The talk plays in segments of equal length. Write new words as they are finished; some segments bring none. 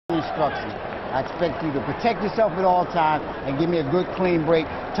Instruction. I expect you to protect yourself at all times and give me a good clean break.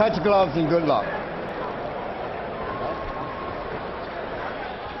 Touch gloves and good luck.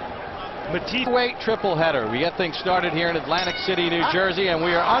 Matthyse weight triple header. We get things started here in Atlantic City, New Jersey, and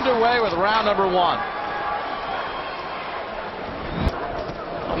we are underway with round number 1.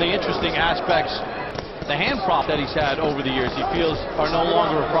 One of the interesting aspects, the hand prop that he's had over the years, he feels are no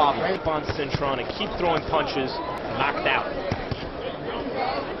longer a problem. Keep on Cintron and keep throwing punches, knocked out.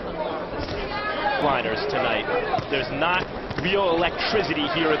 Liners tonight. There's not real electricity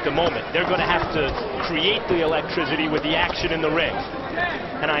here at the moment. They're going to have to create the electricity with the action in the ring.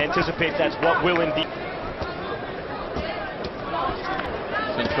 And I anticipate that's what will indeed.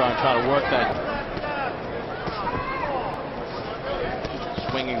 Cintron trying to work that.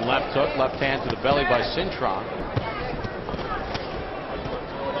 Swinging left hook, left hand to the belly by Cintron.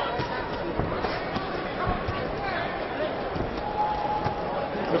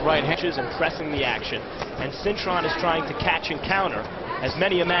 Good right hand. And pressing the action. And Cintron is trying to catch and counter, as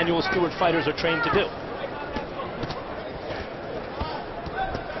many Emanuel Steward fighters are trained to do.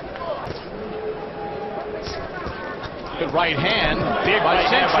 Good right hand. Big by right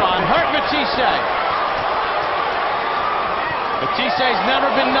hand Cintron. Hurt Matthyse. Mathyse's never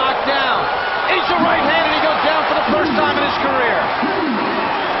been knocked down. He's a right hand and he goes down for the first time in his career.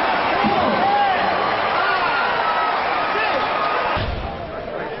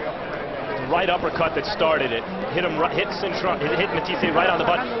 Right uppercut that started it. Hit Cintron, hit Matthyse right on the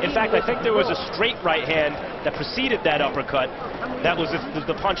butt. In fact, I think there was a straight right hand that preceded that uppercut. That was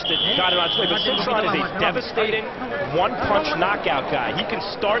the punch that got it on its way. But Cintron is a devastating one-punch knockout guy. He can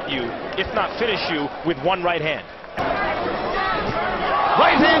start you, if not finish you, with one right hand.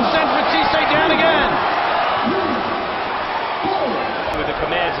 Right hand sends Matthyse down again. With the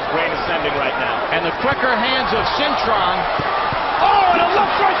commands, his brain is sending right now. And the quicker hands of Cintron. Oh, and a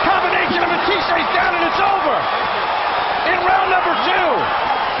left-right combination of Matthyse's down, and it's over. In round number 2.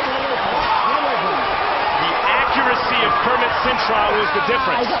 The accuracy of Kermit Cintron was the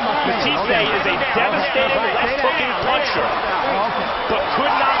difference. Matthyse is a devastating left-hooking puncher, but could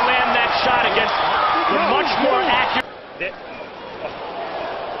not land that shot against the much more accurate.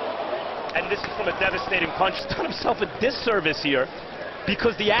 And this is from a devastating punch. He's done himself a disservice here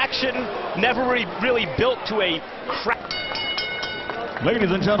because the action never really built to a crack.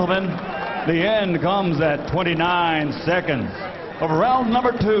 Ladies and gentlemen, the end comes at 29 seconds of round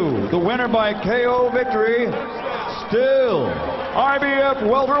number 2. The winner by KO victory, still IBF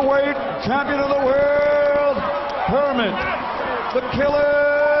welterweight champion of the world, Kermit, the Killer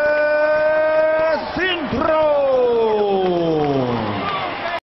Cintron.